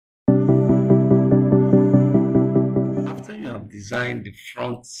design the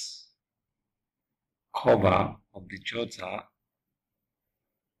front cover of the Jotter,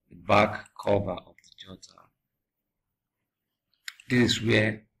 the back cover of the Jotter. This is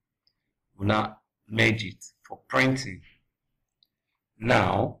where we now merge it for printing.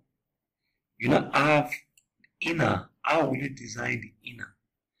 Now, you now have inner. How will you design the inner?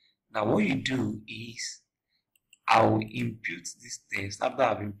 Now, what you do is, I will impute this text. After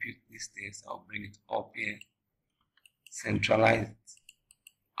I've imputed this text, I'll bring it up here, centralize it.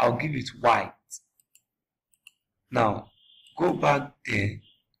 I'll give it white. Now, go back there.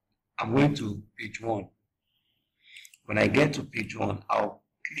 I'm going to page 1. When I get to page 1, I'll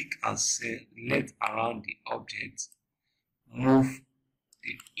click and select around the object, move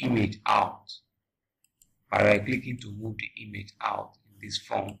the image out. By right clicking to move the image out in this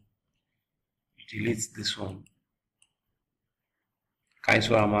form, you delete this one. Can you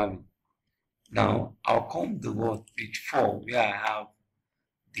see what I'm having? Now, I'll come to what page 4 where I have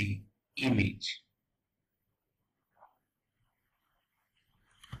the image.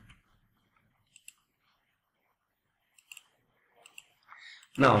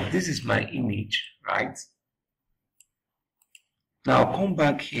 Now, this is my image, right? Now, I'll come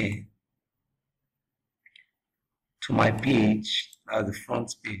back here to my page, now the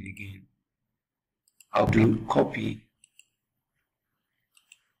front page again. I'll do copy.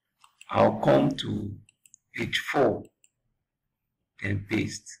 I'll come to page 4, then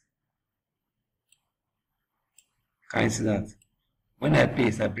paste. Can you see that? When I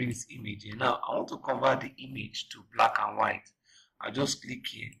paste, I bring this image here. Now, I want to convert the image to black and white. I'll just click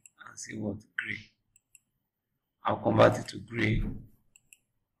here and see what gray. I'll convert it to gray.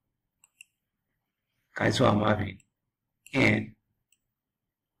 Can you see what I'm having? And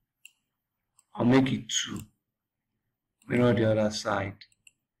I'll make it 2. Mirror the other side.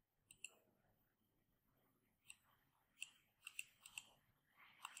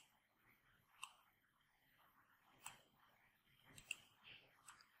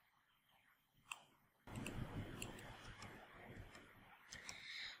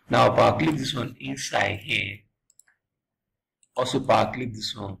 Now power click this one inside here. Also power click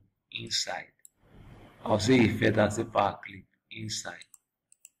this one inside. I'll say effect and say power click inside.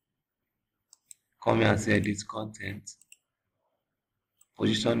 Come here and say edit content.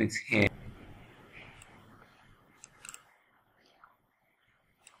 Position it here.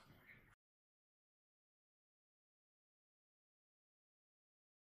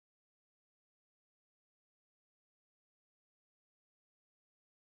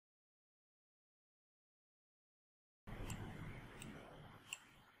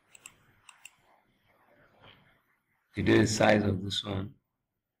 You do the size of this one.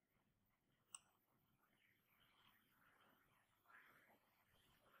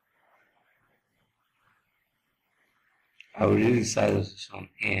 I will use the size of this one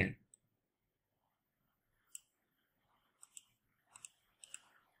here.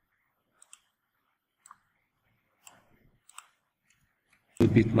 The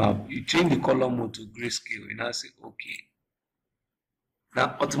bitmap, you change the color mode to grayscale and I say okay.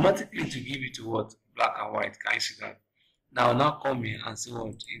 Now automatically to give it to what? Black and white. Can you see that? Now come here and say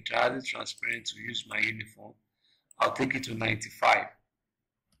what? Interactive transparent to use my uniform. I'll take it to 95.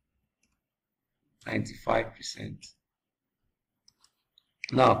 95%.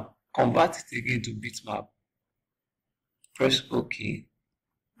 Now convert it again to bitmap. Press OK.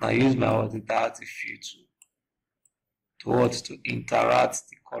 Now use my interactive field to interact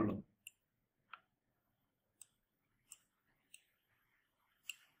the color.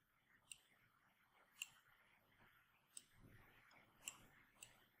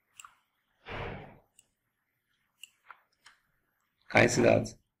 Can you see that?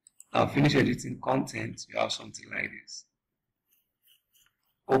 Now finish editing content, you have something like this.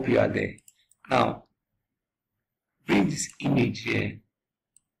 Hope you are there. Now bring this image here.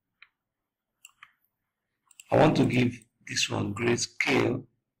 I want to give this one grayscale.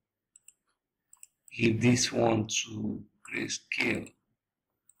 Give this one to grayscale.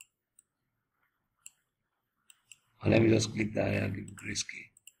 And let me just click that here and give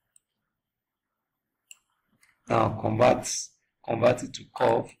grayscale. Now convert it to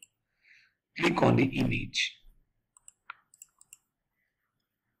curve. Click on the image.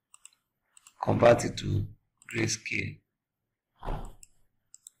 Convert it to grayscale.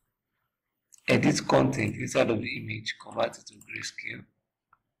 Edit content inside of the image. Convert it to grayscale.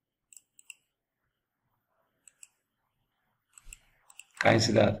 Can you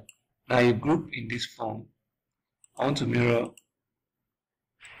see that? Now you group in this form. I want to mirror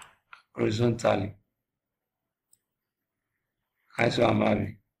horizontally. Can you see what I'm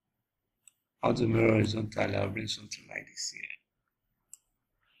having? I want to mirror horizontally. I'll bring something like this here.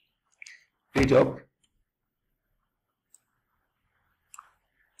 page up.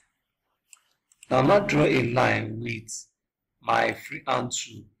 Now I'm not draw a line with my freehand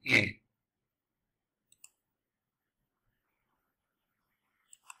tool here.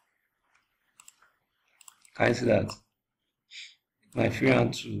 Can you see that? My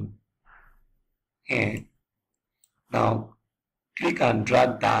freehand tool here. Now click and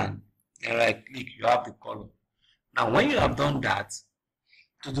drag down, then right click, you have the color. Now when you have done that,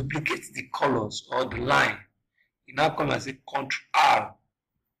 to duplicate the colors or the line, you now come and say Ctrl R.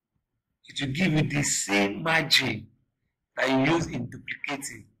 It will give you the same margin that you use in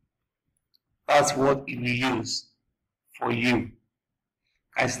duplicating. That's what it will use for you.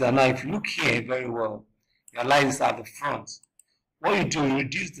 Guys, now if you look here very well, your line is at the front. What you do, you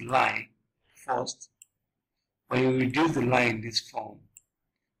reduce the line first. When you reduce the line in this form,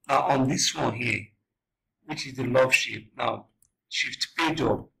 now on this one here, which is the love shape, now shift page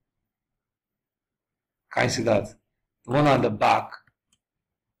up. Can you see that? The one at the back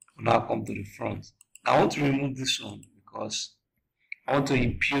will now come to the front. Now I want to remove this one because I want to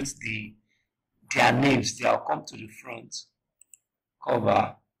impute their names. They'll come to the front.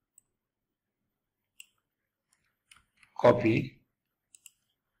 Cover, copy,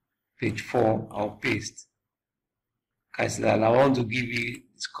 page 4, I'll paste. Can you see that? I want to give you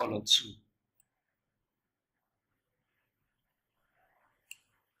this color too.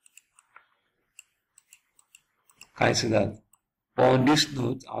 Can you see that? But on this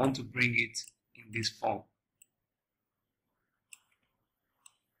note, I want to bring it in this form.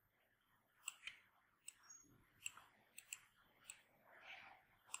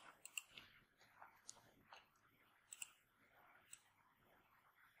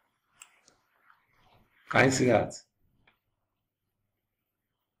 Can you see that?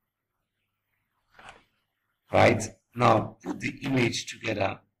 Right, now put the image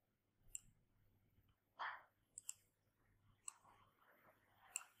together.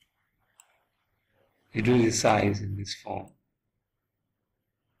 You do the size in this form.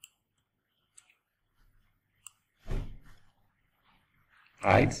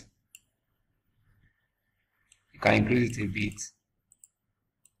 Right? You can increase it a bit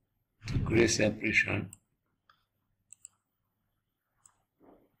to create separation.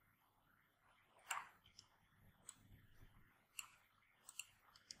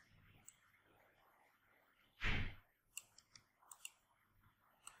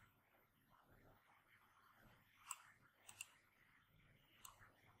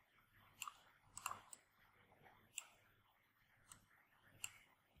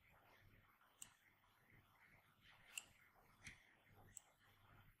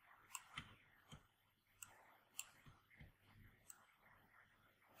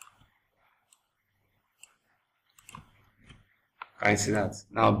 Can you see that?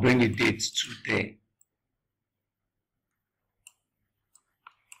 Now bring the dates to there.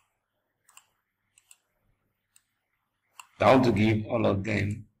 I want to give all of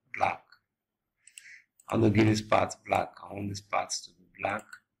them black. I want to give this part black. I want this part to be black.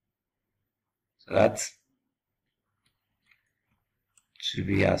 So that should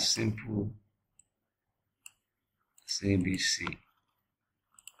be as simple as ABC.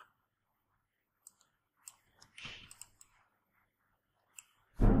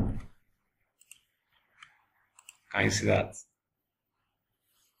 Can you see that?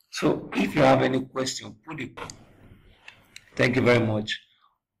 So if you have any question, put it. Thank you very much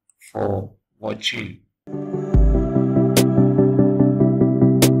for watching.